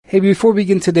Hey, before we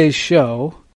begin today's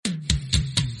show,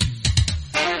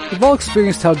 we've all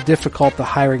experienced how difficult the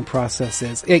hiring process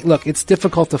is. Hey, look, it's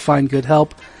difficult to find good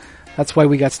help. That's why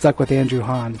we got stuck with Andrew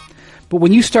Hahn. But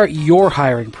when you start your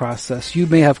hiring process, you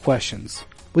may have questions.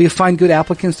 Will you find good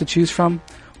applicants to choose from?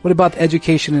 What about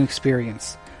education and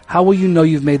experience? How will you know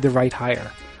you've made the right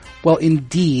hire? Well,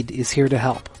 Indeed is here to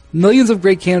help. Millions of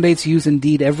great candidates use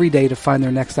Indeed every day to find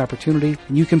their next opportunity,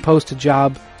 and you can post a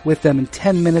job with them in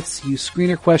 10 minutes. Use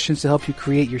screener questions to help you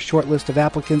create your short list of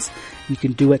applicants. You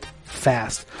can do it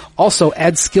fast. Also,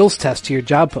 add skills tests to your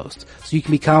job post so you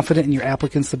can be confident in your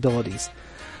applicant's abilities.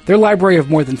 Their library of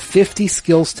more than 50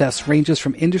 skills tests ranges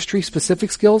from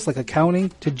industry-specific skills like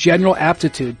accounting to general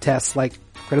aptitude tests like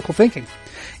critical thinking.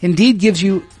 Indeed gives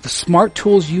you the smart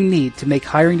tools you need to make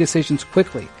hiring decisions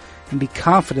quickly and be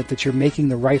confident that you're making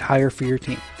the right hire for your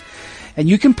team. And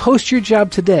you can post your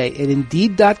job today at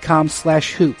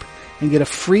Indeed.com/hoop and get a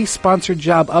free sponsored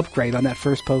job upgrade on that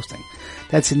first posting.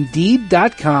 That's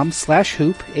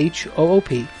Indeed.com/hoop,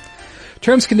 H-O-O-P.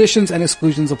 Terms, conditions, and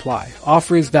exclusions apply.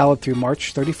 Offer is valid through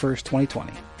March 31st,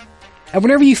 2020. And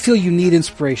whenever you feel you need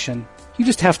inspiration, you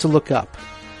just have to look up.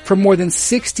 For more than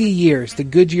 60 years, the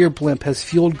Goodyear blimp has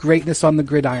fueled greatness on the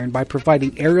gridiron by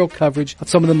providing aerial coverage of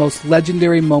some of the most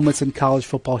legendary moments in college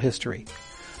football history.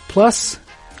 Plus,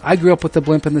 I grew up with the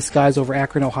blimp in the skies over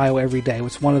Akron, Ohio every day. It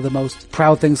was one of the most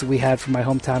proud things that we had from my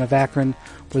hometown of Akron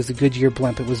was the Goodyear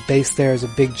blimp. It was based there as a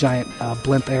big giant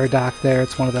blimp air dock there.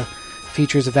 It's one of the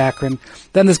features of Akron.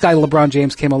 Then this guy LeBron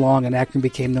James came along and Akron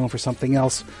became known for something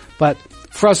else. But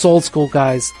for us old school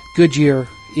guys, Goodyear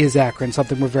is Akron,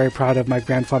 something we're very proud of. My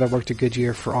grandfather worked at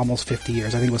Goodyear for almost 50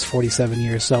 years. I think it was 47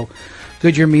 years. So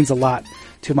Goodyear means a lot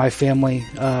to my family.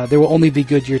 There will only be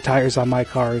Goodyear tires on my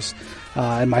cars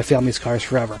and my family's cars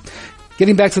forever.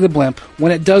 Getting back to the blimp,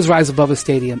 when it does rise above a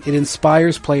stadium, it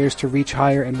inspires players to reach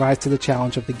higher and rise to the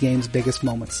challenge of the game's biggest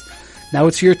moments. Now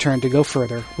it's your turn to go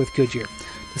further with Goodyear.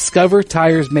 Discover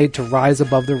tires made to rise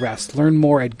above the rest. Learn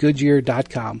more at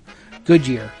Goodyear.com.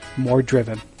 Goodyear, more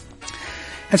driven.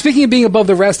 And speaking of being above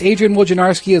the rest, Adrian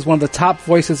Wojnarowski is one of the top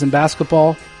voices in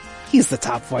basketball. He's the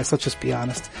top voice, let's just be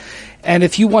honest. And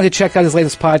if you want to check out his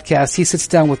latest podcast, he sits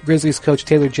down with Grizzlies coach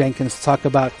Taylor Jenkins to talk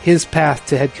about his path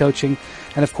to head coaching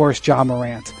and, of course, Ja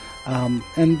Morant.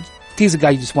 And he's a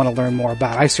guy you just want to learn more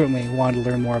about. I certainly wanted to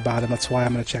learn more about him. That's why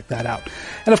I'm going to check that out.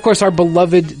 And, of course, our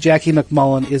beloved Jackie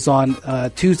MacMullan is on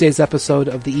Tuesday's episode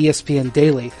of the ESPN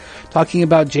Daily talking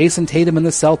about Jason Tatum and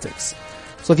the Celtics.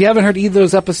 So if you haven't heard either of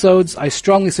those episodes, I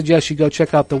strongly suggest you go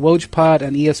check out the Woj Pod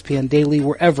and ESPN Daily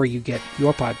wherever you get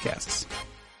your podcasts.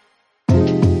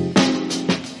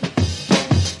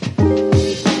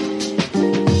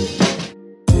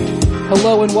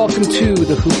 Hello and welcome to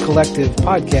the Hoop Collective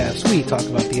podcast. We talk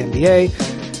about the NBA.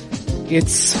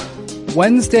 It's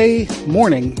Wednesday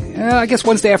morning, I guess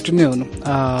Wednesday afternoon,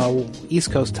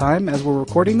 East Coast time as we're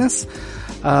recording this.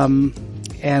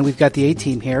 And we've got the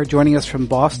A-Team here joining us from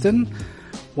Boston,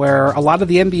 where a lot of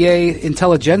the NBA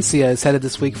intelligentsia is headed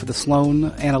this week for the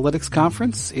Sloan Analytics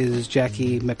Conference, is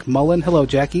Jackie MacMullan. Hello,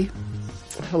 Jackie.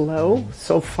 Hello.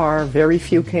 So far, very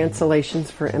few cancellations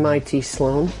for MIT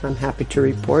Sloan. I'm happy to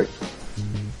report.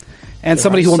 And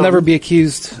somebody who will never be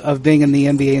accused of being in the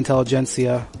NBA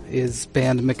intelligentsia is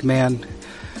Band McMahon,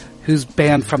 who's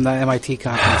banned from the MIT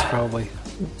conference, probably.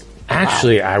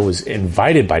 Actually, I was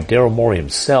invited by Daryl Morey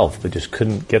himself, but just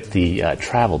couldn't get the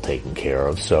travel taken care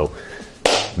of, so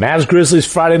Mavs Grizzlies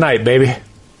Friday night, baby.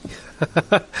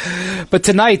 But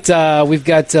tonight, we've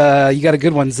got, you got a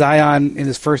good one. Zion in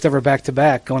his first ever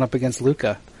back-to-back going up against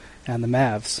Luka and the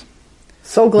Mavs.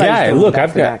 So glad. Yeah, look,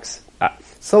 I've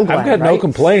got no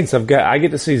complaints. I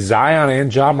get to see Zion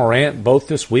and Ja Morant both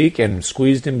this week and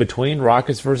squeezed in between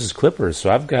Rockets versus Clippers. So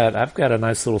I've got a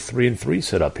nice little 3-3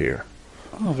 set up here.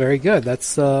 Oh, very good. That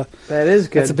is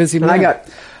good. That's a busy man. And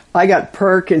I got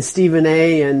Perk and Stephen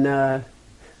A. and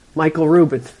Michael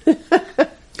Rubin. Is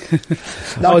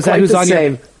that who's on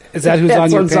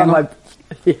your panel?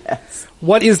 Yes.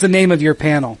 What is the name of your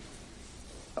panel?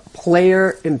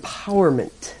 Player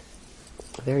empowerment.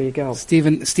 There you go.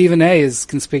 Stephen A.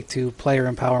 can speak to player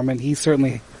empowerment. He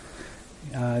certainly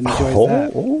enjoys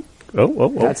that.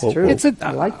 That's true.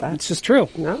 I like that. It's just true.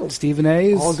 No. Stephen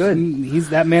A. is all good.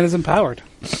 That man is empowered.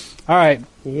 All right.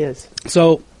 He is.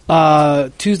 So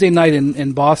Tuesday night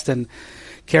in Boston,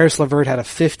 Caris LeVert had a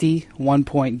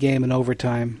 51-point game in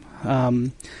overtime.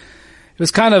 It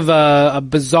was kind of a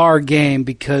bizarre game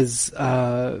because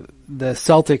the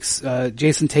Celtics,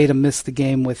 Jason Tatum missed the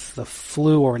game with the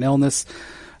flu or an illness.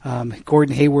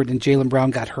 Gordon Hayward and Jaylen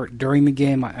Brown got hurt during the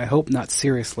game. I hope not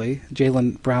seriously.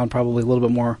 Jaylen Brown probably a little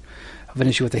bit more of an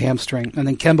issue with the hamstring. And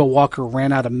then Kemba Walker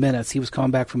ran out of minutes. He was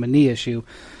coming back from a knee issue.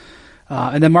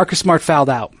 And then Marcus Smart fouled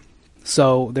out.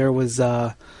 So there was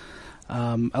a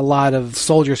lot of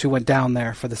soldiers who went down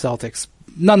there for the Celtics.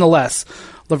 Nonetheless,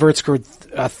 LeVert scored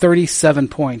 37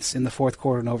 points in the fourth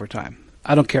quarter in overtime.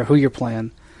 I don't care who you're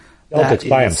playing. Celtics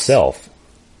by himself.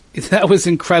 That was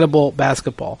incredible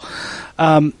basketball.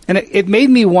 And it made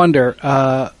me wonder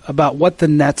about what the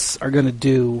Nets are going to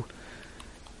do,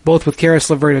 both with Caris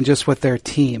LeVert and just with their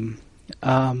team.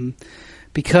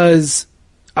 Because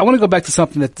I want to go back to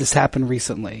something that just happened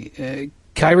recently.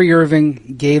 Kyrie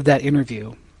Irving gave that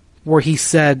interview where he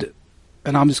said,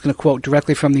 and I'm just going to quote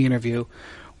directly from the interview,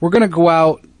 we're going to go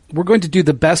out, we're going to do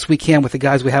the best we can with the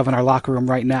guys we have in our locker room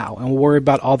right now, and we'll worry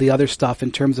about all the other stuff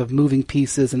in terms of moving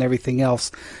pieces and everything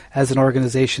else as an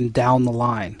organization down the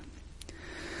line.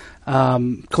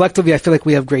 Collectively, I feel like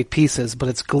we have great pieces, but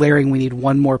it's glaring we need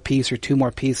one more piece or two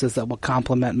more pieces that will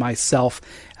complement myself.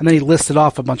 And then he listed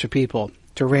off a bunch of people: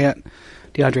 Durant,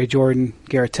 DeAndre Jordan,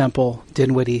 Garrett Temple,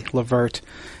 Dinwiddie, LeVert,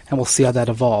 and we'll see how that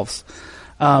evolves.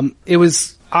 I'm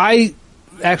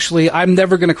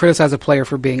never going to criticize a player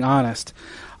for being honest.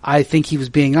 I think he was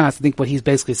being honest. I think what he's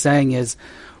basically saying is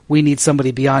we need somebody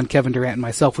beyond Kevin Durant and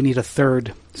myself. We need a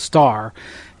third star.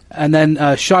 And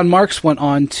then Sean Marks went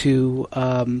on to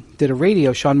did a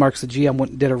radio. Sean Marks, the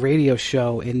GM, did a radio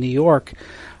show in New York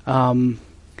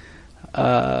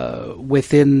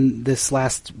within this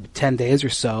last 10 days or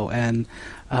so. And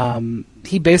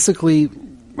he basically...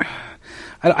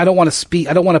 I don't want to speak.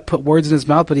 I don't want to put words in his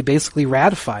mouth, but he basically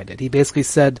ratified it. He basically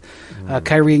said,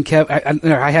 "Kyrie and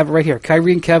Kevin." I have it right here.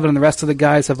 Kyrie and Kevin and the rest of the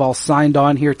guys have all signed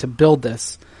on here to build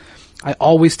this. I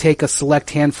always take a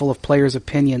select handful of players'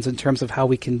 opinions in terms of how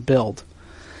we can build.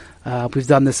 We've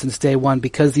done this since day one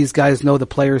because these guys know the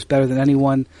players better than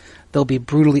anyone. They'll be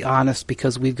brutally honest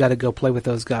because we've got to go play with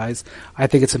those guys. I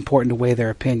think it's important to weigh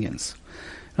their opinions.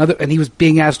 And he was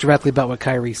being asked directly about what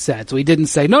Kyrie said. So he didn't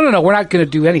say, no, we're not going to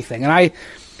do anything. And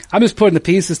I'm just putting the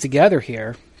pieces together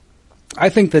here. I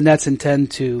think the Nets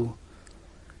intend to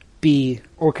be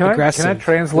aggressive. Can I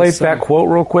translate that quote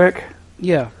real quick?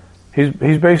 Yeah. He's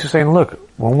basically saying, look,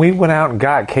 when we went out and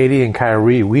got KD and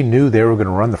Kyrie, we knew they were going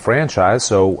to run the franchise,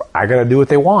 so I got to do what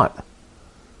they want.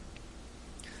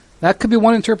 That could be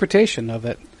one interpretation of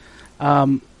it.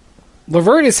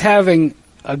 LeVert is having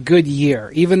a good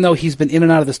year, even though he's been in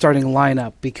and out of the starting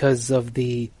lineup because of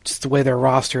just the way their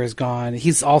roster has gone.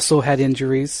 He's also had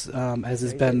injuries, as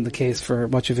has been the case for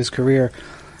much of his career.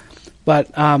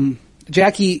 But,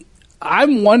 Jackie,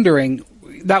 I'm wondering,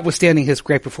 notwithstanding his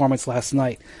great performance last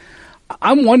night,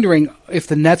 I'm wondering if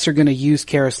the Nets are going to use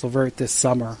Caris LeVert this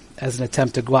summer as an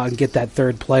attempt to go out and get that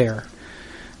third player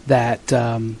that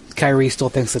Kyrie still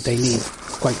thinks that they need,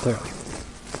 quite clearly.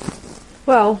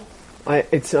 Well,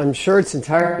 I'm sure it's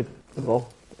entirely possible.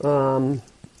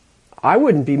 I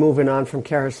wouldn't be moving on from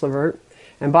Caris LeVert.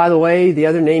 And by the way, the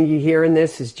other name you hear in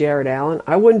this is Jared Allen.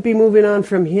 I wouldn't be moving on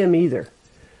from him either.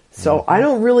 So I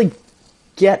don't really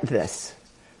get this.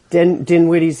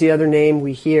 Dinwiddie's the other name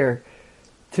we hear.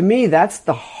 To me, that's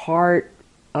the heart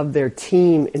of their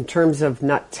team in terms of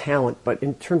not talent, but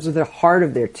in terms of the heart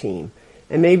of their team.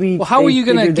 And maybe how are you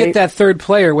going to get that third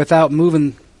player without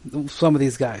moving some of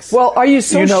these guys? Well, are you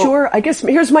so sure? I guess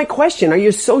here's my question. Are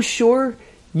you so sure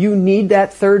you need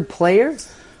that third player?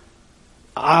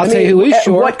 I'll tell you who is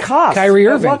sure. At what cost? Kyrie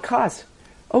Irving. At what cost?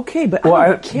 Okay, but I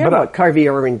don't care what Kyrie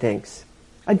Irving thinks.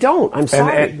 I don't. I'm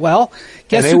sorry. Well,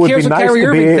 guess who cares what Kyrie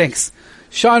Irving thinks?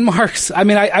 Sean Marks.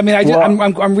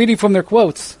 I'm reading from their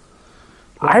quotes.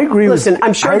 I agree. Listen,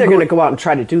 I'm sure they're going to go out and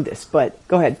try to do this, but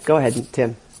go ahead,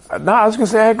 Tim. No, I was going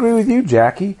to say I agree with you,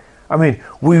 Jackie. I mean,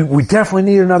 we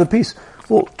definitely need another piece.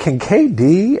 Well, can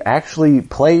KD actually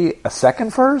play a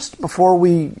second first before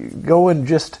we go and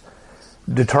just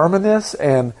determine this?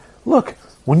 And look,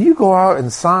 when you go out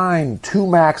and sign two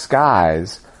max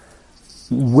guys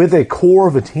with a core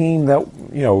of a team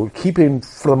that, keeping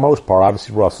for the most part,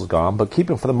 obviously Russell's gone, but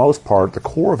keeping for the most part the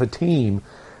core of a team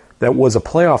that was a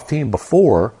playoff team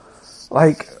before,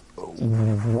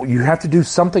 you have to do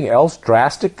something else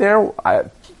drastic there. I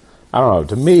don't know.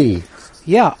 To me,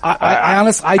 yeah, I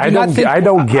honestly, I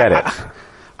don't get it.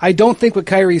 I don't think what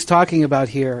Kyrie's talking about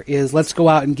here is let's go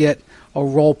out and get a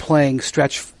role-playing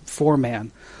stretch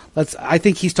four-man. I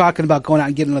think he's talking about going out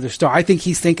and getting another star. I think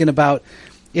he's thinking about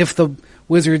if the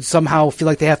Wizards somehow feel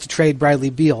like they have to trade Bradley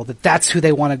Beal, that's who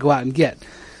they want to go out and get.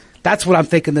 That's what I'm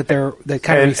thinking that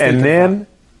Kyrie's thinking about.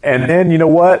 And then you know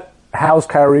what? How's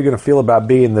Kyrie going to feel about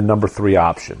being the number 3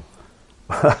 option?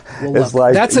 Well, it's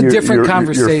look, that's a different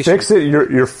conversation.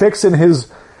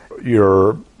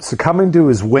 You're succumbing to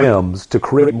his whims to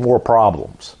create more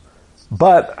problems.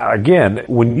 But again,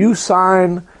 when you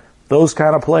sign those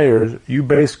kind of players, you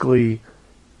basically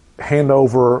hand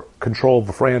over control of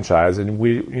the franchise, and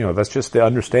that's just the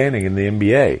understanding in the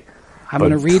NBA. I'm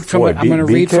going to read from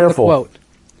the quote.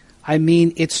 I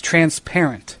mean, it's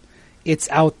transparent. It's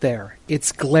out there.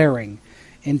 It's glaring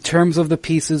in terms of the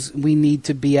pieces we need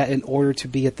to be at in order to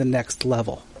be at the next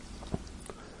level.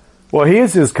 Well, he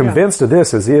is as convinced of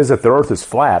this as he is that the earth is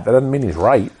flat. That doesn't mean he's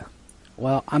right.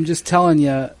 Well, I'm just telling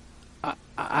you.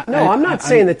 I'm not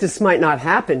saying that this might not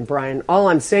happen, Brian. All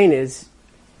I'm saying is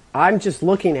I'm just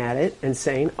looking at it and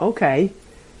saying, okay,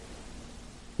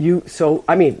 who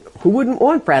wouldn't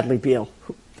want Bradley Beal?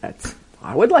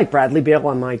 I would like Bradley Beal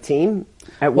on my team.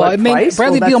 At what price?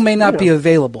 Bradley Beal may not be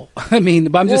available. But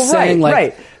I'm just saying,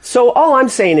 right. So all I'm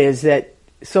saying is that.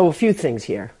 So a few things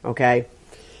here, okay.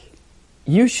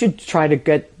 You should try to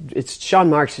get. It's Sean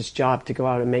Marks' job to go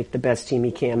out and make the best team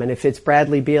he can, and if it's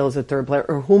Bradley Beal as a third player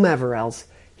or whomever else,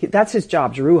 that's his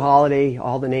job. Jrue Holiday,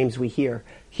 all the names we hear,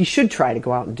 he should try to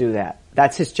go out and do that.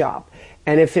 That's his job.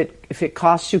 And if it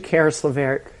costs you Caris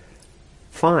LeVert,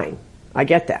 fine. I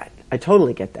get that. I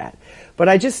totally get that. But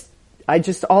I just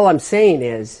all I'm saying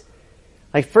is,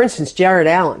 like for instance, Jared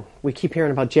Allen. We keep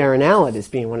hearing about Jared Allen as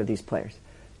being one of these players.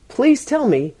 Please tell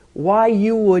me why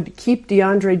you would keep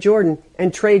DeAndre Jordan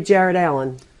and trade Jared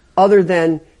Allen, other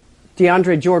than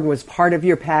DeAndre Jordan was part of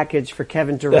your package for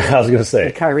Kevin Durant. I was going to say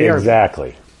and Kyrie Irving.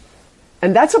 Exactly.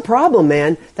 And that's a problem,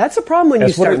 man. That's a problem when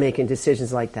you start making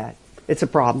decisions like that. It's a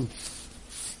problem.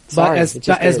 Sorry,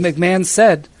 but as McMahon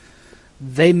said,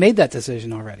 they made that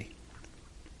decision already.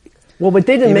 Well, but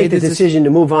they didn't make the decision to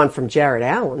move on from Jared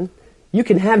Allen. You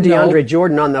can have DeAndre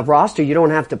Jordan on the roster. You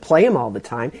don't have to play him all the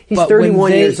time. He's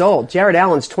 31 years old. Jared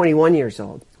Allen's 21 years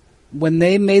old. When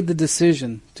they made the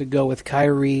decision to go with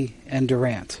Kyrie and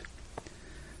Durant,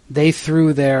 they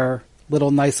threw their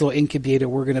nice little incubator,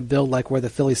 we're going to build like we're the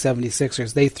Philly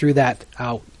 76ers. They threw that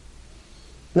out.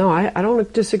 No, I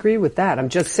don't disagree with that. I'm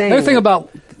just saying. The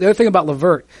other thing about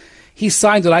LeVert, he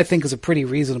signed what I think is a pretty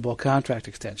reasonable contract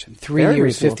extension. 3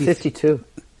 years, 52.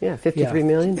 Yeah, $53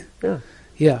 million. Yeah.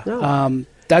 Yeah. No.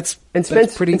 That's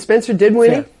pretty. And Spencer did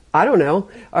win it. I don't know.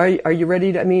 Are you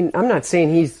ready to? I mean, I'm not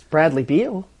saying he's Bradley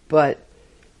Beal, but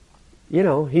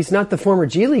he's not the former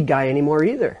G League guy anymore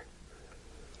either.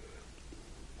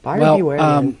 Buyer beware.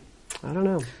 I don't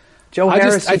know. Joe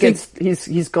Harris, I think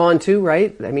he's gone too,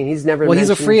 right? I mean, he's never. Well, he's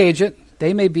a free agent.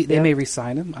 They may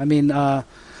re-sign him. I mean, I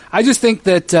just think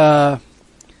that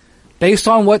based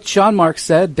on what Sean Marks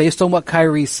said, based on what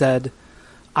Kyrie said,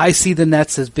 I see the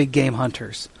Nets as big game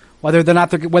hunters. Whether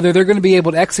they're going to be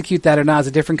able to execute that or not is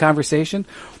a different conversation.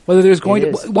 Whether there's going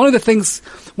to one of the things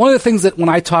that when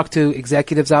I talk to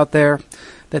executives out there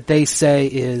that they say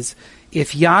is,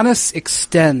 if Giannis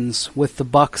extends with the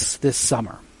Bucks this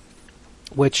summer,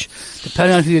 which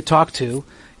depending on who you talk to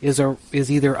is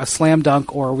either a slam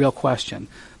dunk or a real question.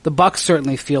 The Bucks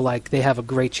certainly feel like they have a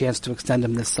great chance to extend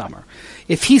him this summer.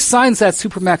 If he signs that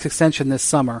Supermax extension this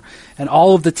summer, and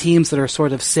all of the teams that are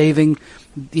sort of saving,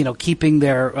 keeping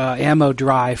their ammo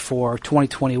dry for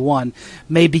 2021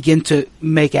 may begin to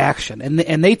make action.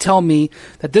 And they tell me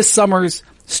that this summer's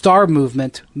star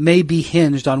movement may be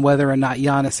hinged on whether or not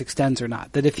Giannis extends or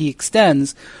not. That if he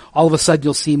extends, all of a sudden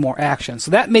you'll see more action. So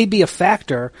that may be a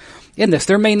factor in this.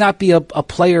 There may not be a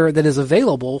player that is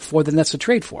available for the Nets to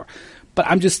trade for. But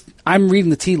I'm reading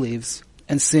the tea leaves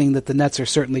and seeing that the Nets are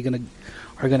certainly going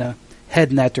to head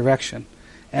in that direction.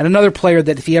 And another player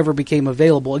that if he ever became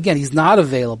available, again, he's not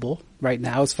available right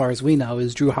now as far as we know,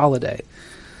 is Jrue Holiday,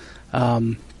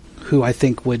 who I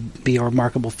think would be a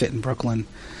remarkable fit in Brooklyn.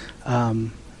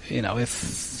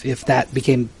 If that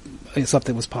became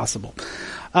something was possible.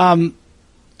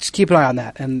 Just keep an eye on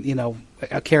that. And,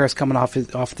 Caris coming off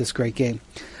this great game.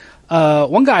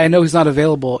 One guy I know who's not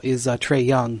available is Trae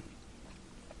Young.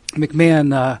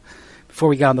 McMahon, before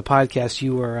we got on the podcast,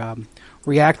 you were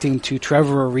reacting to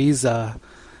Trevor Ariza.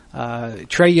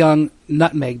 Trae Young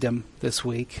nutmegged him this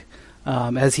week,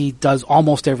 as he does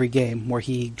almost every game, where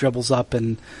he dribbles up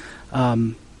and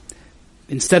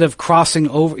instead of crossing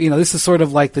over, this is sort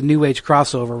of like the new age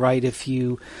crossover, right? If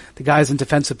the guy's in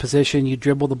defensive position, you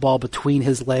dribble the ball between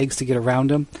his legs to get around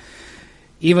him.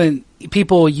 Even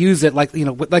people use it like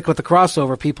with the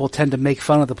crossover, people tend to make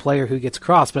fun of the player who gets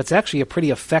crossed, but it's actually a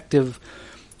pretty effective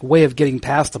way of getting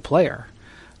past the player.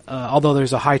 Although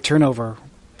there's a high turnover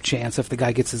chance if the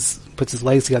guy puts his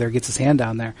legs together, gets his hand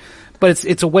down there. But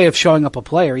it's a way of showing up a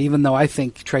player, even though I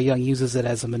think Trae Young uses it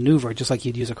as a maneuver, just like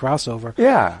you'd use a crossover.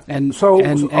 Yeah. So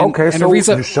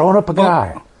Ariza, you're showing up a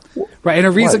guy. Right,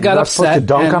 and Ariza got upset. To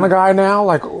dunk on a guy now?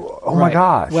 Like, my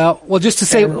gosh. Well, just to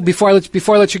say, before I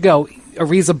let you go,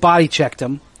 Ariza body checked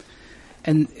him,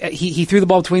 And he threw the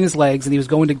ball between his legs, and he was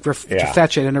going to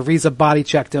fetch it, and Ariza body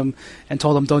checked him and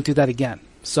told him, "Don't do that again."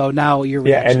 So now you're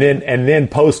and then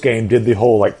post game did the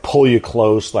whole pull you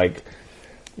close,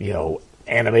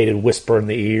 animated whisper in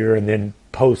the ear, and then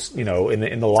post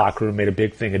in the locker room made a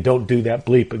big thing, and don't do that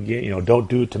bleep again. Don't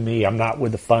do it to me. I'm not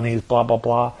with the funnies. Blah blah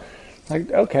blah.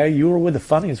 Okay, you were with the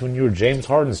funnies when you were James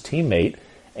Harden's teammate,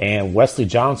 and Wesley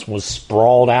Johnson was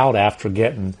sprawled out after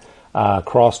getting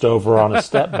crossed over on a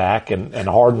step back, and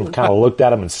Harden kind of looked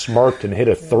at him and smirked and hit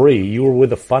a three. You were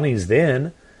with the funnies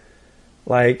then.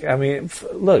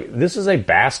 Look, this is a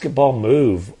basketball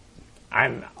move.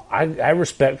 I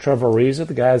respect Trevor Ariza.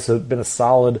 The guy's been a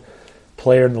solid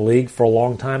player in the league for a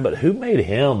long time, but who made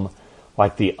him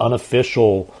the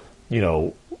unofficial,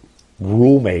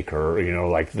 rule maker,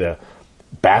 the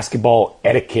basketball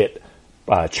etiquette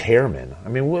chairman? I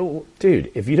mean,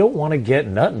 dude, if you don't want to get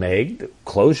nutmegged,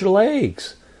 close your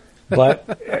legs.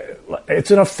 But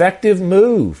it's an effective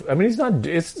move. I mean, he's not.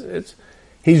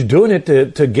 He's doing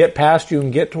it to get past you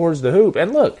and get towards the hoop.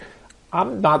 And look,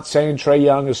 I'm not saying Trae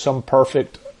Young is some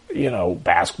perfect,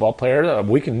 basketball player.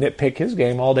 We can nitpick his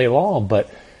game all day long, but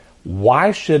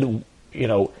why should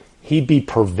he be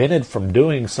prevented from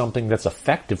doing something that's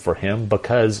effective for him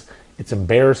because it's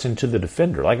embarrassing to the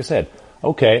defender? Like I said.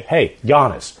 Okay, hey,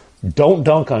 Giannis, don't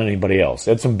dunk on anybody else.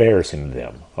 It's embarrassing to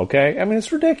them, okay? I mean,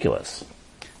 it's ridiculous.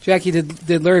 Jackie,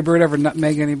 did Larry Bird ever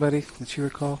nutmeg anybody that you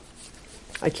recall?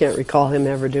 I can't recall him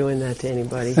ever doing that to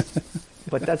anybody.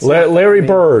 But that's Larry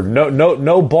Bird.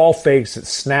 No ball fakes that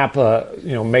snap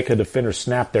make a defender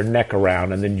snap their neck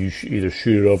around, and then you either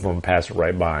shoot it over and pass it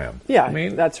right by him. Yeah, I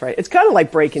mean, that's right. It's kind of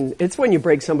like breaking. It's when you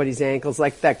break somebody's ankles,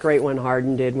 like that great one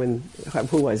Harden did when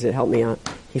who was it? Help me out.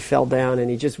 He fell down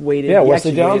and he just waited. Yeah,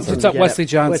 Wesley Johnson. It's Wesley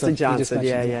Johnson. Wesley Johnson.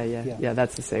 Yeah.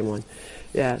 That's the same one.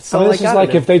 Yeah. So this is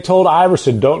like if they told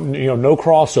Iverson, don't no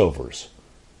crossovers.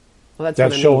 Well,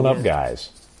 that's showing up,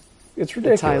 guys. It's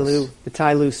ridiculous. The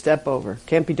Ty Lue step over.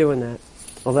 Can't be doing that.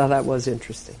 Although that was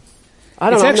interesting.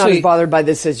 I'm not as bothered by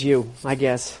this as you, I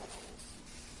guess.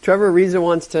 Trevor Ariza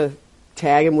wants to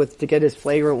tag him to get his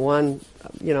flagrant one.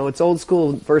 It's old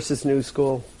school versus new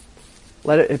school.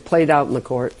 It played out in the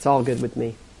court. It's all good with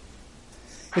me.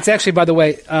 It's actually, by the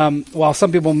way, while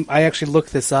some people, I actually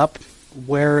looked this up,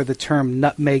 where the term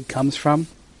nutmeg comes from.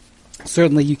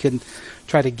 Certainly you can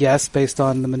try to guess based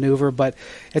on the maneuver, but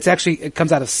it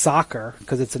comes out of soccer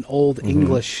because it's an old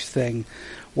English thing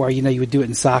where, you would do it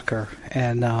in soccer.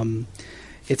 And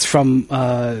it's from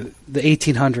the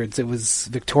 1800s. It was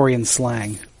Victorian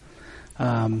slang.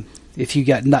 If you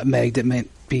got nutmegged, it meant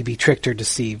be tricked or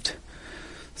deceived.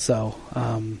 So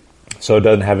it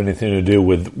doesn't have anything to do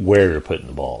with where you're putting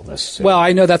the ball necessarily. Well,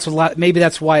 I know that's maybe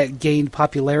that's why it gained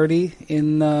popularity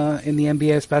in the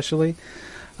NBA, especially.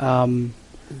 Being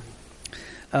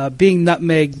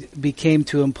nutmegged became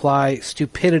to imply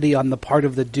stupidity on the part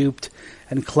of the duped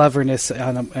and cleverness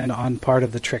on part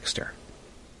of the trickster.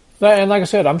 And like I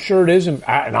said, I'm sure it is. And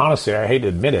honestly, I hate to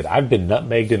admit it, I've been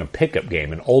nutmegged in a pickup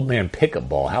game, an old man pickup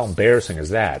ball. How embarrassing is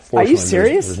that? Are you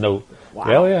serious? There's no. Wow.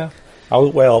 Well, yeah.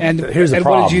 Here's the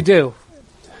problem. What did you do?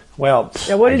 Well,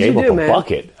 what did you do, man?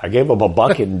 Bucket. I gave him a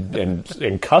bucket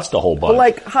and cussed a whole bunch.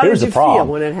 But how did you feel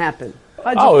when it happened?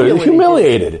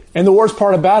 Humiliated. And the worst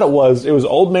part about it was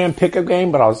old man pickup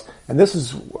game, but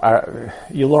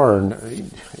you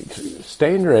learn,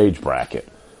 stay in your age bracket,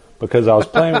 because I was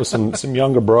playing with some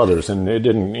younger brothers, and it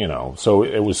didn't, so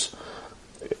it was,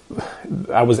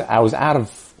 I was out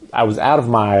of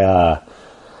my,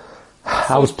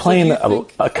 I was playing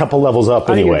a couple levels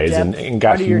up anyways, and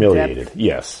got humiliated.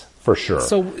 Yes, for sure.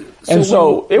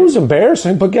 So it was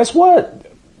embarrassing, but guess what?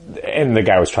 And the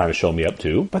guy was trying to show me up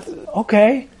too, but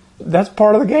okay, that's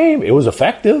part of the game. It was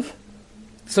effective.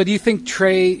 So do you think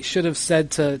Trae should have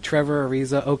said to Trevor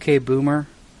Ariza, "Okay, boomer,"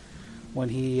 when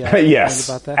he yes,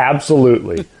 about that?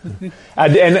 Absolutely.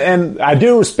 and I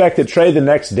do respect that Trae the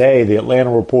next day, the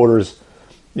Atlanta reporters,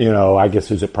 I guess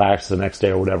who's at practice the next day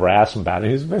or whatever, asked him about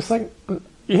it. He's just like,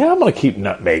 yeah, I'm going to keep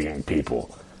nutmegging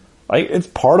people. It's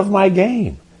part of my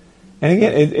game. And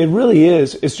again, it really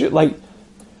is. It's just like,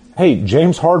 hey,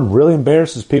 James Harden really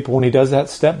embarrasses people when he does that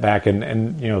step back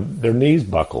and their knees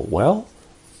buckle. Well,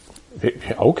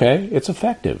 okay, it's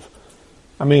effective.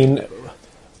 I mean,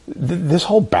 this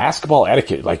whole basketball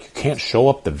etiquette, you can't show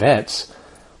up the vets.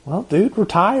 Well, dude,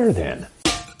 retire then.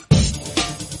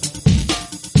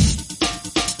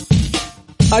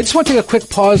 I just want to take a quick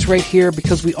pause right here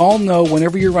because we all know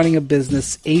whenever you're running a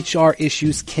business, HR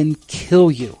issues can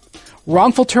kill you.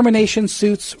 Wrongful termination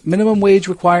suits, minimum wage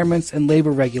requirements, and labor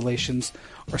regulations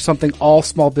are something all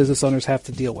small business owners have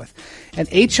to deal with.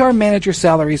 And HR manager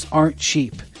salaries aren't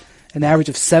cheap. an average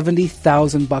of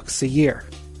 $70,000 a year.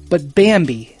 But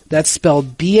Bambee, that's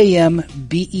spelled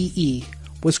B-A-M-B-E-E,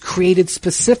 was created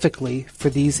specifically for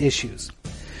these issues.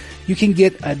 You can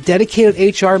get a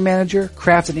dedicated HR manager,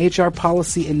 craft an HR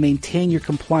policy, and maintain your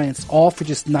compliance, all for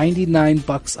just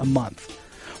 $99 a month.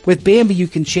 With Bambee, you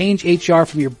can change HR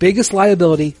from your biggest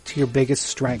liability to your biggest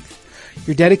strength.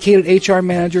 Your dedicated HR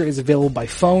manager is available by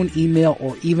phone, email,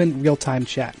 or even real-time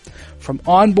chat. From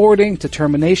onboarding to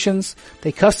terminations,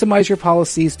 they customize your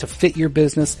policies to fit your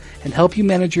business and help you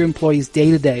manage your employees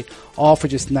day to day, all for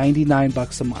just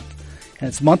 $99 a month. And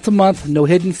it's month to month, no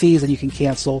hidden fees, and you can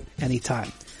cancel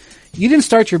anytime. You didn't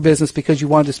start your business because you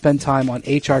wanted to spend time on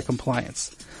HR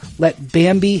compliance. Let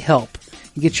Bambee help.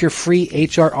 Get your free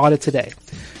HR audit today.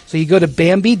 So you go to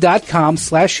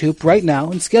Bambee.com/hoop right now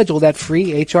and schedule that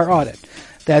free HR audit.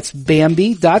 That's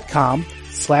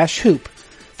Bambee.com/hoop.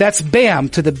 That's BAM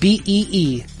to the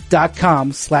BEE.com/hoop.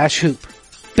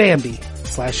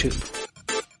 Bambee/hoop.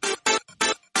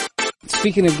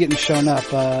 Speaking of getting shown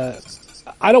up,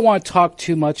 I don't want to talk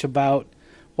too much about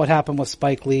what happened with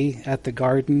Spike Lee at the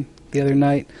Garden the other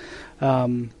night.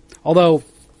 Although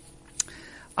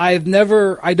I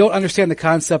don't understand the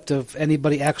concept of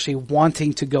anybody actually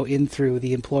wanting to go in through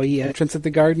the employee entrance at the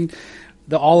Garden.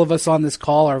 All of us on this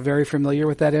call are very familiar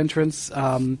with that entrance.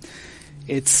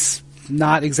 It's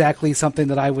not exactly something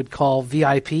that I would call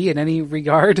VIP in any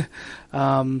regard.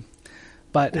 But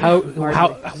one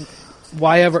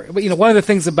of the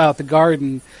things about the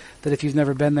Garden that if you've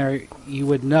never been there, you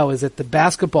would know is that the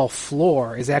basketball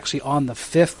floor is actually on the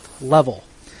 5th level.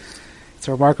 It's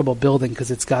a remarkable building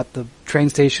because it's got the train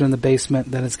station in the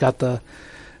basement, then it's got the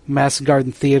Madison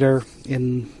Garden Theater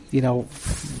in the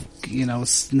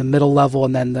middle level,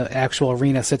 and then the actual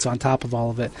arena sits on top of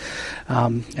all of it.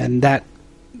 And that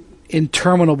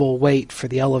interminable wait for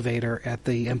the elevator at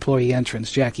the employee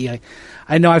entrance, Jackie,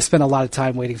 I know I've spent a lot of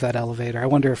time waiting for that elevator. I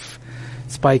wonder if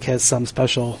Spike has some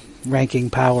special ranking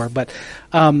power, but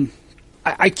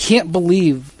I can't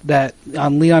believe that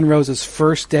on Leon Rose's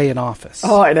first day in office.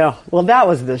 Oh, I know. Well, that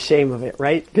was the shame of it,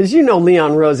 right? Because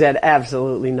Leon Rose had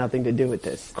absolutely nothing to do with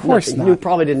this. Of course nothing. not. You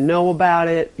probably didn't know about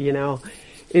it,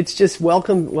 It's just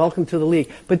welcome to the league.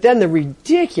 But then the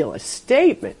ridiculous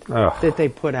statement that they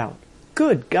put out.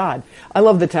 Good God. I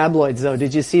love the tabloids, though.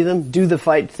 Did you see them? Do the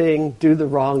fight thing, do the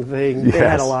wrong thing. Yes. They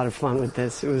had a lot of fun with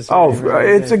this. It was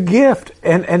really it's good. A gift.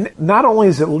 And not only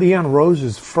is it Leon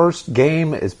Rose's first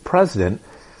game as president,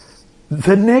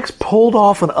 the Knicks pulled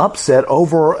off an upset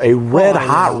over a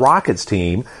red-hot Rockets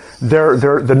team.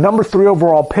 The number 3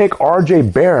 overall pick, R.J.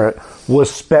 Barrett,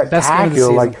 was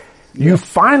spectacular. You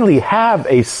finally have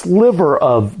a sliver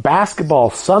of basketball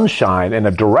sunshine and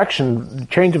a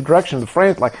change of direction of the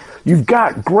frame. You've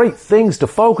got great things to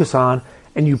focus on,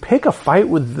 and you pick a fight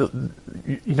with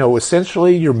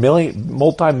essentially your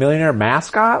multi-millionaire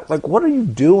mascot. What are you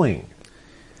doing?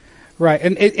 Right,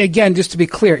 and again, just to be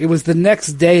clear, it was the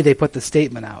next day they put the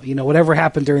statement out. Whatever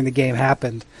happened during the game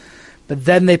happened, but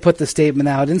then they put the statement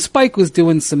out, and Spike was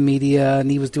doing some media,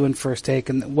 and he was doing First Take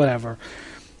and whatever.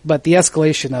 But the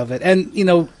escalation of it, and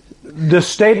the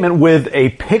statement with a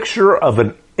picture of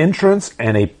an entrance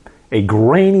and a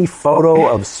grainy photo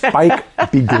of Spike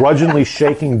begrudgingly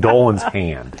shaking Dolan's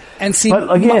hand. And see,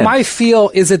 my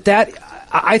feel is that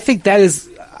I think that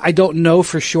is, I don't know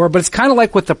for sure, but it's kind of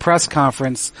like with the press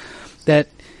conference that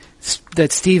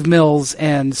Steve Mills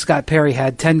and Scott Perry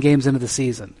had 10 games into the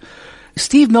season.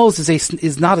 Steve Mills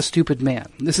is not a stupid man.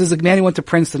 This is a man who went to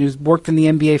Princeton, who's worked in the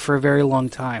NBA for a very long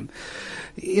time.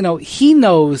 He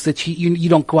knows that you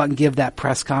don't go out and give that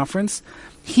press conference.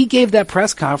 He gave that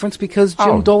press conference because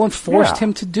Jim Dolan forced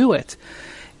him to do it.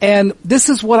 And this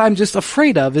is what I'm just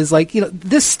afraid of is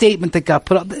this statement that got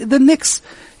put out. The Knicks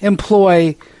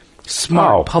employ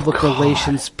smart public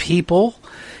relations people.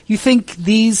 You think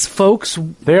these folks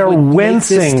they're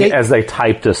wincing as they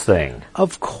type this thing?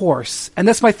 Of course. And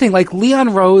that's my thing.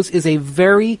 Leon Rose is a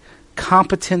very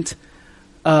competent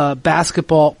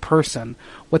basketball person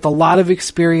with a lot of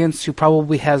experience who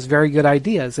probably has very good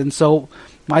ideas. And so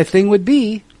my thing would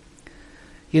be,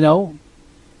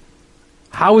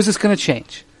 how is this going to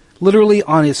change? Literally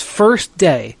on his first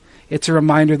day, it's a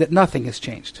reminder that nothing has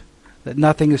changed, that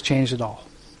nothing has changed at all.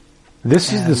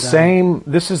 This is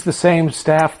the same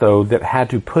staff, though, that had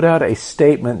to put out a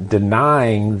statement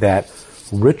denying that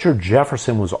Richard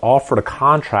Jefferson was offered a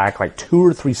contract 2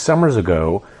 or 3 summers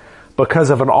ago because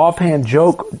of an offhand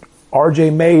joke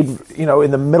RJ made,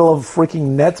 in the middle of a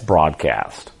freaking Nets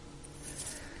broadcast.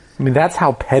 I mean, that's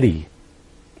how petty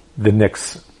the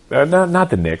Knicks, not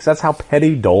the Knicks, that's how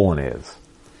petty Dolan is.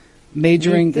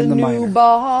 Majoring in the minor. New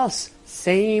boss,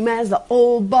 same as the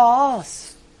old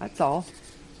boss. That's all.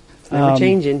 Never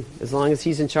changing as long as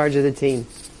he's in charge of the team.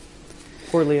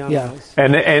 Poor Leon Rose.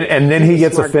 And then he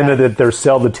gets offended that there's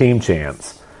sell the team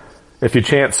chants. If you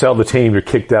chant sell the team, you're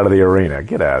kicked out of the arena.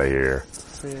 Get out of here.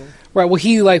 Yeah. Right. Well,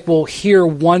 he will hear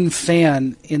one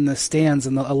fan in the stands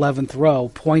in the 11th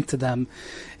row point to them,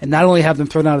 and not only have them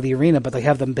thrown out of the arena, but they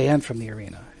have them banned from the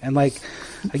arena. And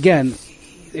again,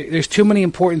 there's too many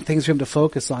important things for him to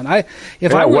focus on. Whether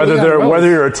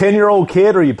you're a 10-year-old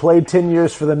kid or you played 10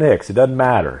 years for the Knicks, it doesn't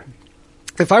matter.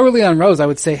 If I were Leon Rose, I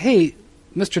would say, hey,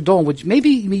 Mr. Dolan, maybe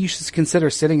you should consider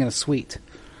sitting in a suite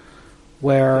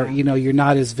where you're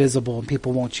not as visible and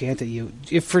people won't chant at you,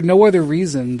 if for no other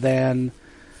reason than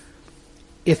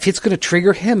if it's going to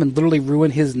trigger him and literally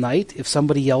ruin his night. If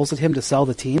somebody yells at him to sell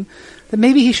the team, then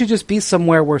maybe he should just be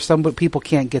somewhere where some people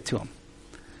can't get to him.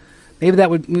 Maybe that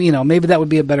would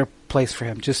be a better place for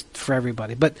him, just for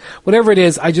everybody. But whatever it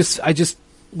is, I just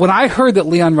when I heard that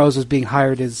Leon Rose was being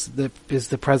hired as the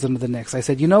president of the Knicks, I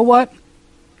said, you know what?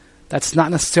 That's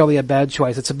not necessarily a bad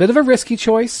choice. It's a bit of a risky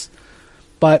choice,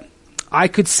 but I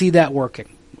could see that working.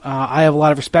 I have a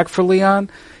lot of respect for Leon.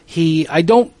 I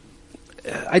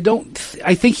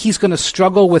think he's going to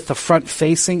struggle with the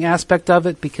front-facing aspect of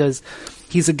it because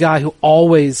he's a guy who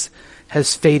always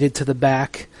has faded to the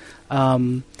back.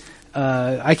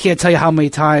 I can't tell you how many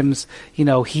times,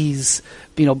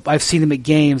 I've seen him at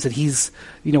games and he's,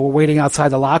 we're waiting outside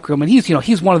the locker room and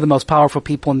he's one of the most powerful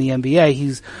people in the NBA.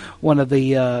 He's one of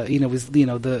the,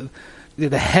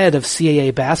 the head of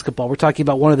CAA basketball. We're talking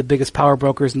about one of the biggest power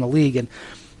brokers in the league, and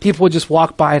people would just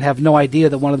walk by and have no idea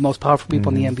that one of the most powerful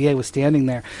people in the NBA was standing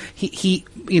there. He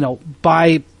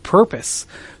by purpose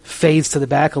fades to the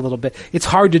back a little bit. It's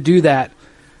hard to do that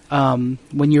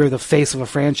when you're the face of a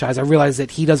franchise. I realize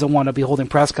that he doesn't want to be holding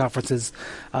press conferences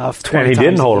 20 times and he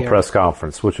didn't hold a press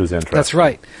conference, which was interesting. That's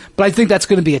right. But I think that's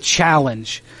going to be a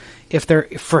challenge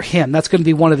for him. That's going to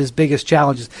be one of his biggest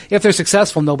challenges. If they're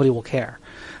successful, nobody will care.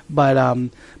 But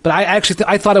I actually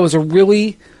I thought it was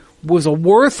a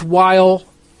worthwhile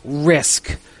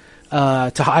risk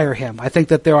to hire him. I think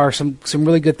that there are some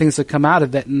really good things that come out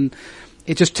of it, and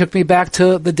it just took me back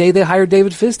to the day they hired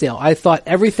David Fizdale. I thought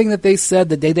everything that they said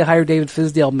the day they hired David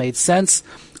Fizdale made sense.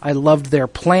 I loved their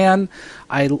plan.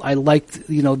 I liked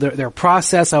their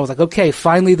process. I was like, okay,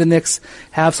 finally the Knicks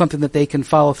have something that they can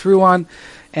follow through on.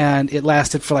 And it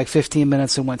lasted for 15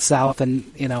 minutes and went south. And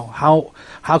how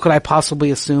could I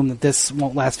possibly assume that this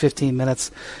won't last 15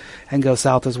 minutes and go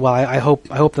south as well? I hope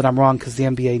that I'm wrong, because the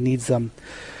NBA needs them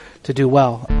to do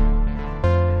well.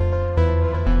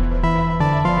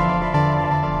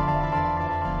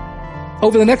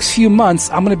 Over the next few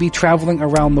months, I'm going to be traveling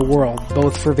around the world,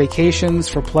 both for vacations,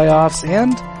 for playoffs,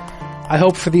 and I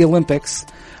hope for the Olympics.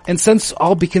 And since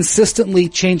I'll be consistently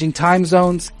changing time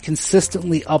zones,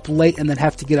 consistently up late and then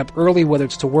have to get up early, whether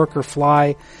it's to work or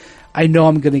fly, I know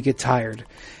I'm going to get tired.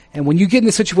 And when you get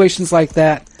into situations like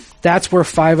that, that's where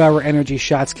 5-Hour Energy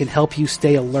shots can help you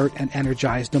stay alert and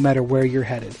energized no matter where you're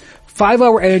headed.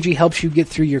 5-Hour Energy helps you get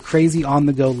through your crazy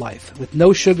on-the-go life. With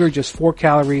no sugar, just 4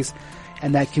 calories,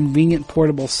 and that convenient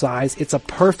portable size, it's a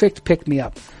perfect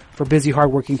pick-me-up for busy,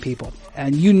 hardworking people.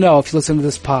 And if you listen to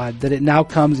this pod, that it now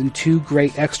comes in 2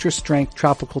 great extra-strength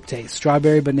tropical tastes,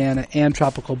 strawberry banana and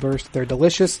tropical burst. They're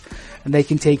delicious, and they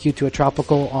can take you to a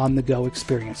tropical on-the-go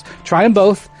experience. Try them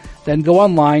both, then go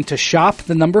online to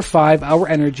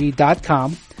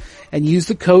shop5hourenergy.com and use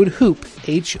the code HOOP,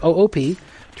 H-O-O-P,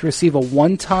 to receive a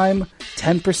one-time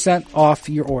 10% off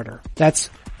your order.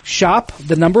 That's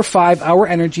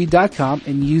shop5hourenergy.com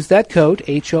and use that code,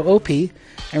 H-O-O-P,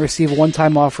 and receive a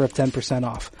one-time offer of 10%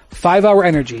 off. 5-Hour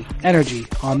Energy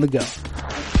on the go.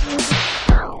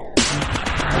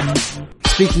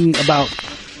 Speaking about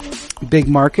big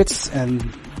markets and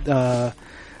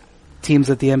teams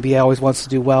that the NBA always wants to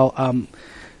do well,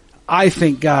 I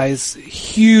think, guys,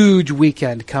 huge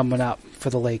weekend coming up for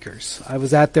the Lakers. I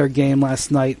was at their game last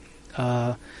night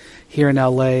here in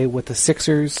LA with the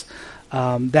Sixers.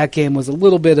 That game was a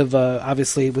little bit of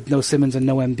obviously with no Simmons and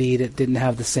no Embiid, it didn't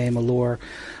have the same allure.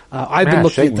 I've been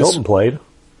looking at this. Milton played.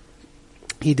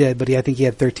 He did, but I think he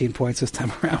had 13 points this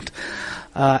time around.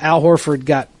 Al Horford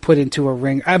got put into a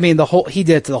ring. I mean, he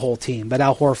did it to the whole team, but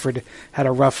Al Horford had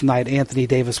a rough night. Anthony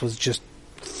Davis was just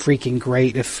freaking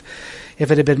great. If it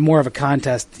had been more of a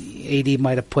contest, AD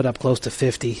might have put up close to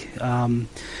 50.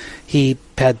 He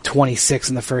had 26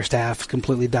 in the first half,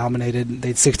 completely dominated. They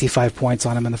had 65 points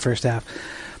on him in the first half.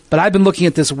 But I've been looking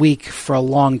at this week for a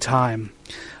long time.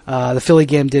 The Philly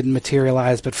game didn't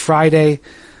materialize, but Friday,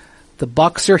 the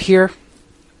Bucks are here.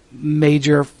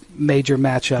 Major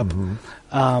matchup.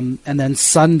 Mm-hmm. And then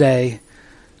Sunday,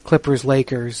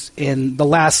 Clippers-Lakers in the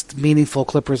last meaningful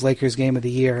Clippers-Lakers game of the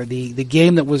year. The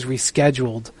game that was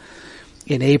rescheduled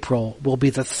in April will be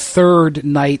the third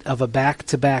night of a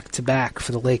back-to-back-to-back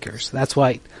for the Lakers. That's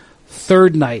right.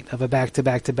 Third night of a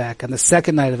back-to-back-to-back, and the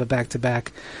second night of a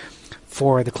back-to-back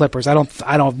for the Clippers. I don't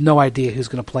have no idea who's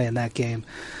going to play in that game.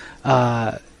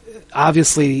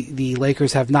 Obviously, the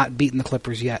Lakers have not beaten the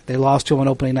Clippers yet. They lost to them on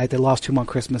opening night. They lost to them on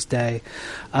Christmas Day.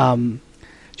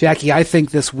 Jackie, I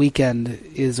think this weekend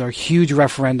is a huge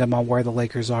referendum on where the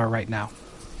Lakers are right now.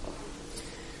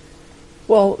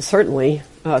 Well, certainly,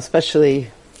 especially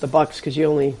the Bucks, because you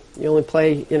only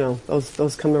play,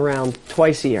 those come around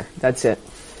twice a year. That's it.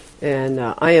 And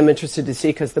I am interested to see,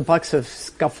 because the Bucks have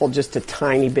scuffled just a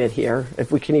tiny bit here,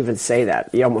 if we can even say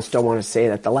that. You almost don't want to say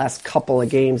that. The last couple of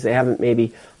games, they haven't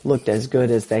maybe looked as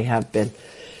good as they have been.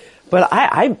 But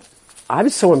I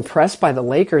was so impressed by the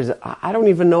Lakers. I don't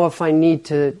even know if I need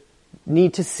to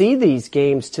see these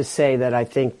games to say that I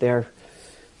think they're,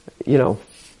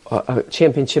 a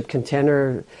championship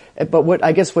contender. But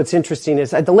what's interesting is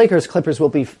the Lakers-Clippers will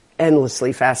be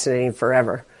endlessly fascinating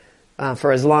forever.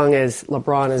 For as long as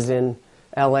LeBron is in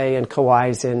LA and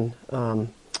Kawhi's in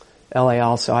LA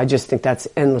also. I just think that's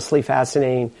endlessly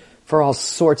fascinating for all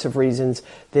sorts of reasons.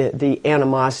 The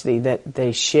animosity that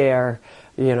they share,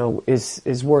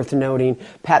 is worth noting.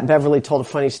 Pat Beverly told a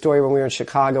funny story when we were in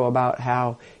Chicago about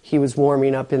how he was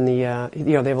warming up in the,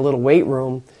 they have a little weight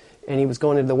room, and he was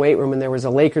going into the weight room, and there was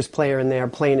a Lakers player in there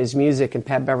playing his music, and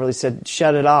Pat Beverly said,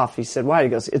 "Shut it off." He said, "Why?" He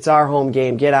goes, "It's our home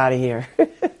game. Get out of here."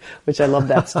 Which I love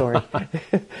that story.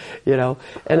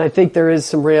 And I think there is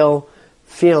some real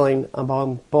feeling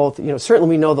among both. Certainly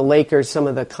we know the Lakers, some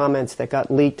of the comments that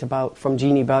got leaked from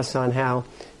Jeannie Buss on how,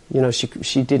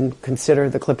 she didn't consider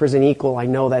the Clippers an equal. I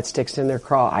know that sticks in their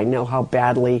craw. I know how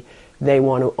badly they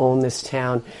want to own this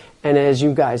town. And as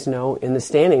you guys know, in the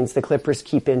standings, the Clippers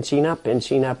keep inching up. They're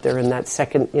in that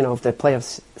second, if the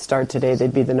playoffs start today,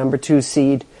 they'd be the number 2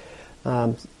 seed,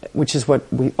 which is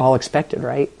what we all expected,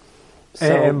 right? So,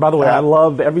 and by the way, I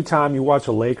love every time you watch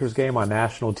a Lakers game on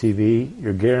national TV,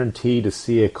 you're guaranteed to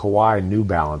see a Kawhi New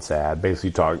Balance ad,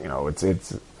 basically talking,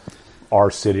 it's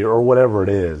our city or whatever it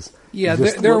is. Yeah,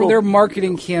 their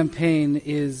marketing campaign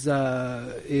is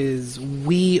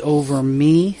we over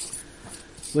me,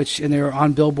 and they're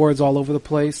on billboards all over the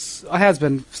place. It has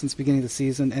been since the beginning of the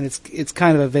season, and it's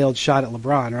kind of a veiled shot at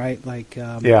LeBron, right?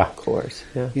 Yeah, of course.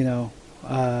 Yeah.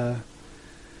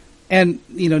 And,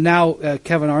 now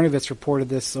Kevin Arnovitz reported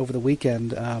this over the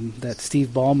weekend, that Steve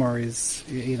Ballmer is,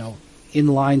 in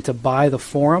line to buy the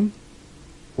Forum.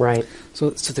 Right.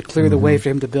 So to clear the way for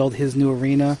him to build his new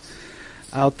arena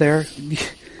out there. You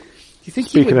think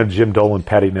Speaking of Jim Dolan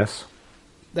pettiness.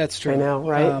 That's true. I know,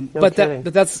 right? But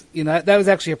that's, that was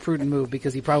actually a prudent move,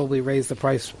 because he probably raised the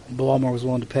price Ballmer was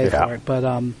willing to pay for it.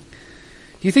 But do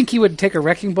you think he would take a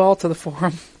wrecking ball to the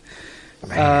Forum?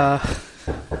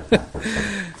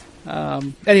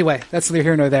 Anyway, that's neither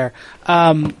here nor there.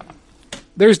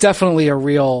 There's definitely a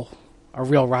real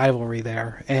rivalry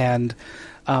there, and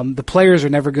the players are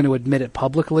never going to admit it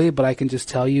publicly, but I can just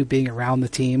tell you, being around the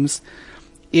teams,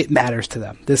 it matters to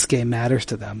them. This game matters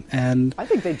to them, and I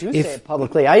think they do say it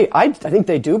publicly. I think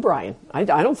they do, Brian. I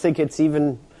don't think it's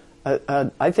even.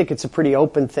 I think it's a pretty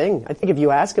open thing. I think if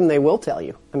you ask them, they will tell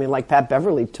you. I mean, like Pat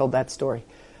Beverly told that story.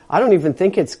 I don't even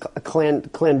think it's a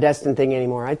clandestine thing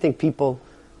anymore. I think people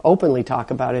openly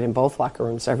talk about it in both locker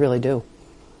rooms. I really do.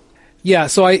 Yeah,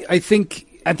 so I think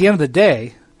at the end of the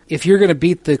day, if you're going to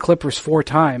beat the Clippers 4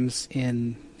 times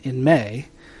in May,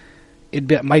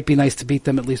 it might be nice to beat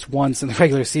them at least once in the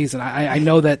regular season. I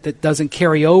know that doesn't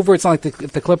carry over. It's not like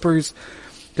if the Clippers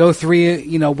go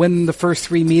 3, win the first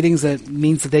 3 meetings, that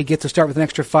means that they get to start with an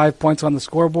extra 5 points on the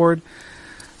scoreboard.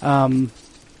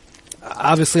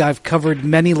 Obviously, I've covered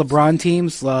many LeBron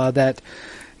teams that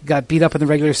got beat up in the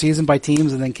regular season by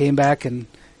teams and then came back and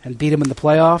beat them in the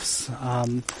playoffs.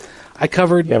 I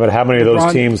covered... Yeah, but how many of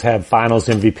those teams have finals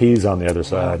MVPs on the other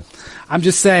side? I'm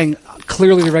just saying,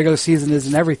 clearly the regular season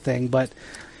isn't everything, but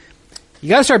you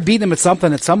got to start beating them at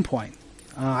something at some point.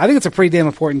 I think it's a pretty damn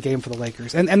important game for the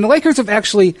Lakers. And the Lakers have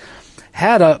actually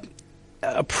had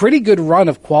a pretty good run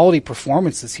of quality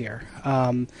performances here.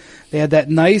 They had that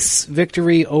nice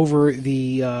victory over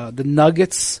the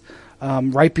Nuggets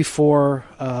right before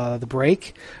the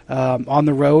break on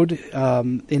the road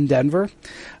in Denver.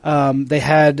 They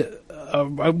had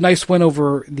a nice win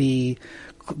over the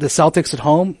Celtics at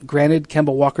home. Granted,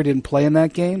 Kemba Walker didn't play in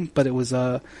that game, but it was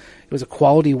a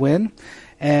quality win.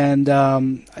 And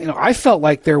I felt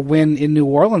like their win in New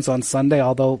Orleans on Sunday,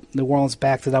 although New Orleans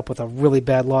backed it up with a really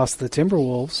bad loss to the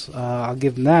Timberwolves. I'll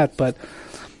give them that, but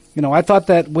I thought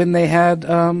that win they had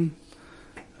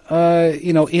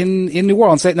in New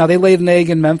Orleans. Now, they laid an egg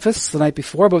in Memphis the night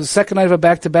before, but it was the second night of a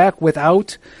back-to-back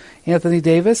without Anthony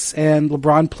Davis, and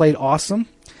LeBron played awesome,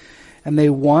 and they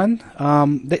won.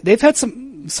 They've had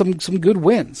some good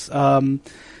wins.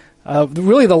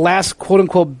 Really, the last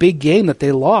quote-unquote big game that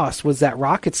they lost was that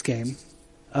Rockets game,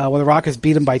 where the Rockets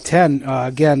beat them by 10,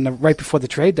 again, right before the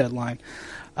trade deadline.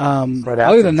 Right after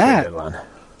other than the that, trade deadline.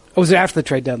 Oh, was it after the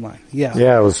trade deadline? Yeah.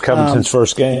 Yeah, it was Covington's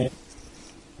first game.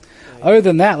 Other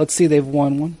than that, let's see, they've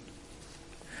won one.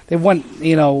 They've won,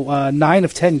 9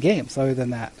 of 10 games other than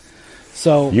that.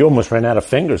 So you almost ran out of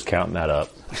fingers counting that up.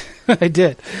 I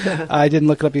did. I didn't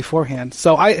look it up beforehand.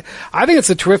 So I think it's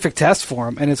a terrific test for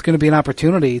them, and it's going to be an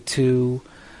opportunity to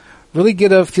really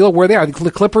get a feel of where they are.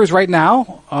 The Clippers right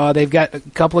now, they've got a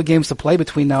couple of games to play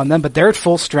between now and then, but they're at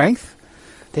full strength.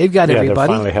 They've got everybody. They're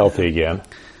finally healthy again.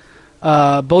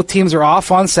 Both teams are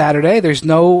off on Saturday. There's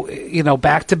no,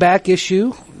 back-to-back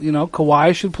issue.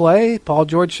 Kawhi should play. Paul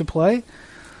George should play.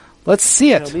 Let's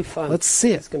see it. It'll be fun. Let's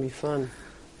see it. It's going to be fun.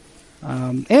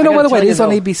 And by the way, it is on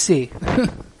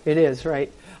ABC. It is,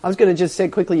 right. I was going to just say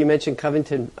quickly, you mentioned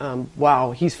Covington.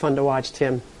 Wow, he's fun to watch,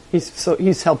 Tim.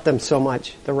 He's helped them so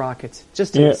much, the Rockets.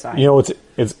 Just to the side.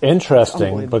 It's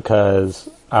interesting because,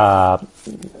 not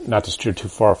to steer too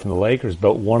far from the Lakers,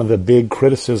 but one of the big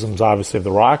criticisms, obviously, of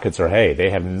the Rockets are, hey, they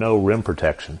have no rim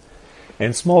protection.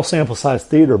 And small sample size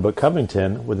theater, but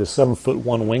Covington, with his 7'1"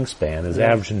 wingspan, is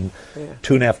averaging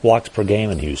 2.5 blocks per game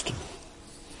in Houston.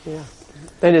 Yeah.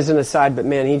 That is an aside, but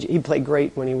man, he played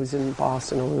great when he was in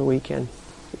Boston over the weekend.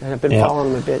 And I've been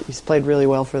following him a bit. He's played really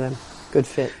well for them. Good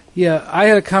fit. Yeah, I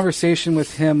had a conversation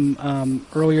with him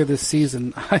earlier this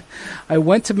season. I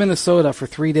went to Minnesota for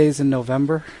 3 days in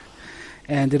November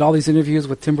and did all these interviews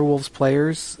with Timberwolves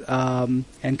players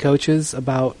and coaches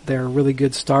about their really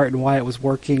good start and why it was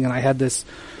working. And I had this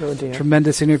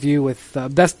tremendous interview with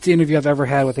best interview I've ever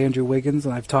had with Andrew Wiggins,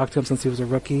 and I've talked to him since he was a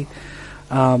rookie.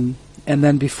 And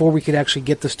then before we could actually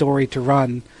get the story to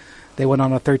run, they went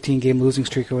on a 13-game losing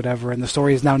streak or whatever, and the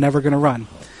story is now never going to run.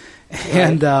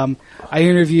 And I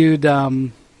interviewed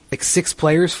 6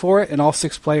 players for it, and all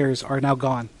 6 players are now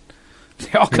gone.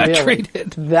 They all got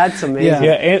traded. That's amazing.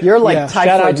 Yeah. You're like Typhoid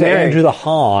Shout out to Mary. Andrew the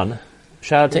Hahn.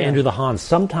 Shout out to Andrew the Hahn.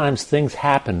 Sometimes things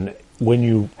happen when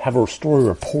you have a story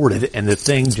reported, and the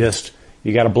thing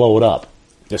you got to blow it up.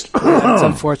 It's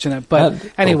unfortunate, but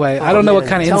anyway, I don't know what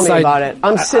kind of Tell insight. me about it.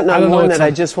 I'm sitting on one that I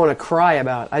I just want to cry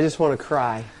about. I just want to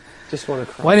cry.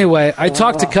 Well, anyway, I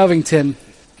talked to Covington.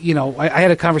 I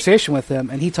had a conversation with him,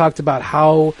 and he talked about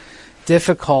how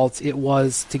difficult it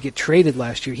was to get traded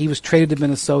last year. He was traded to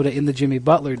Minnesota in the Jimmy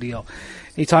Butler deal.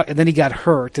 And then he got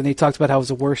hurt, and he talked about how it was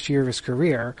the worst year of his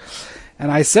career.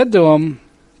 And I said to him,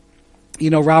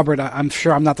 Robert, I'm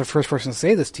sure I'm not the first person to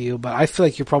say this to you, but I feel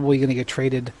like you're probably going to get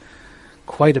traded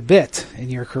quite a bit in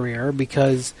your career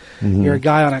because you're a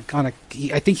guy on a.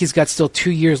 I think he's got still 2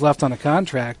 years left on a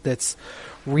contract that's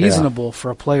reasonable for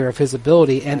a player of his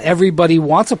ability, and everybody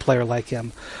wants a player like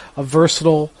him, a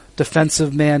versatile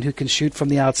defensive man who can shoot from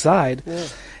the outside. Yeah.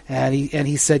 And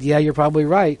he said, "Yeah, you're probably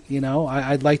right.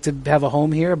 I'd like to have a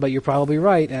home here, but you're probably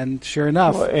right." And sure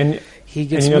enough, he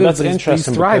gets moved. That's but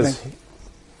interesting he's thriving. because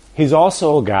he's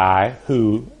also a guy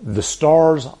who the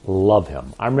stars love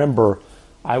him. I remember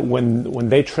when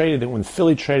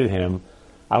Philly traded him,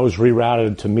 I was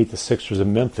rerouted to meet the Sixers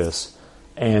in Memphis,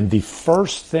 and the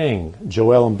first thing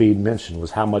Joel Embiid mentioned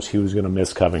was how much he was going to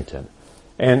miss Covington.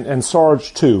 And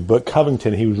Sarge too, but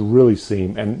Covington he was really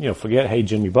seeing, and forget, hey,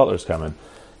 Jimmy Butler's coming.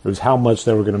 It was how much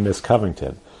they were going to miss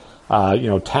Covington.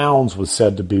 Towns was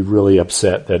said to be really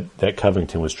upset that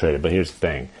Covington was traded, but here's the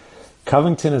thing.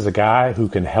 Covington is a guy who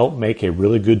can help make a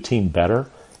really good team better.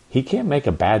 He can't make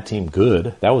a bad team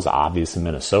good. That was obvious in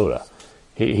Minnesota.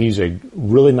 He's a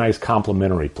really nice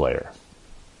complementary player.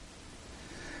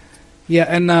 Yeah,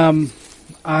 and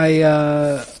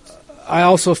I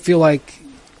also feel like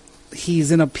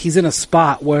he's in a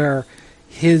spot where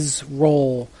his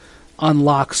role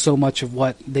unlocks so much of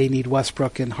what they need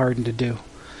Westbrook and Harden to do.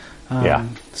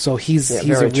 So he's a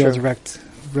real direct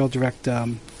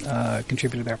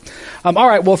contributor there. All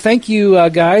right, well, thank you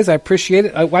guys. I appreciate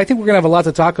it. I think we're going to have a lot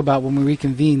to talk about when we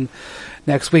reconvene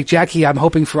next week. Jackie, I'm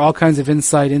hoping for all kinds of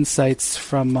insights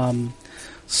from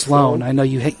Sloan. I know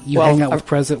you hang out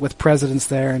with presidents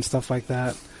there and stuff like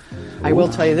that. I will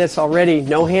tell you this already,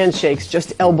 no handshakes,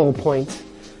 just elbow points.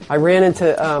 I ran into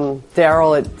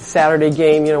Darryl at the Saturday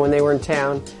game, when they were in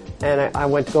town, and I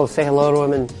went to go say hello to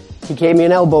him, and he gave me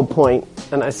an elbow point.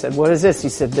 And I said, "What is this?" He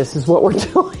said, "This is what we're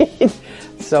doing."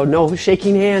 So no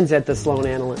shaking hands at the Sloan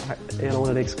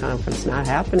Analytics Conference. Not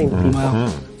happening, people.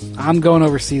 Well, I'm going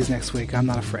overseas next week. I'm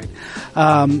not afraid.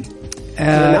 All right,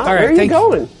 where are you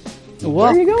going? Well, where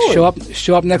are you going?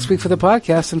 Show up next week for the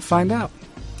podcast and find out.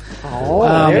 Oh,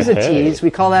 there's a tease.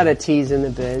 We call that a tease in the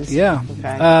biz. Yeah.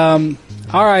 Okay.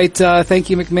 All right. Thank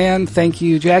you, McMahon. Thank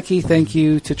you, Jackie. Thank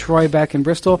you to Troy back in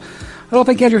Bristol. I don't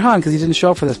thank Andrew Hahn because he didn't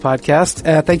show up for this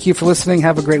podcast. Thank you for listening.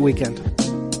 Have a great weekend.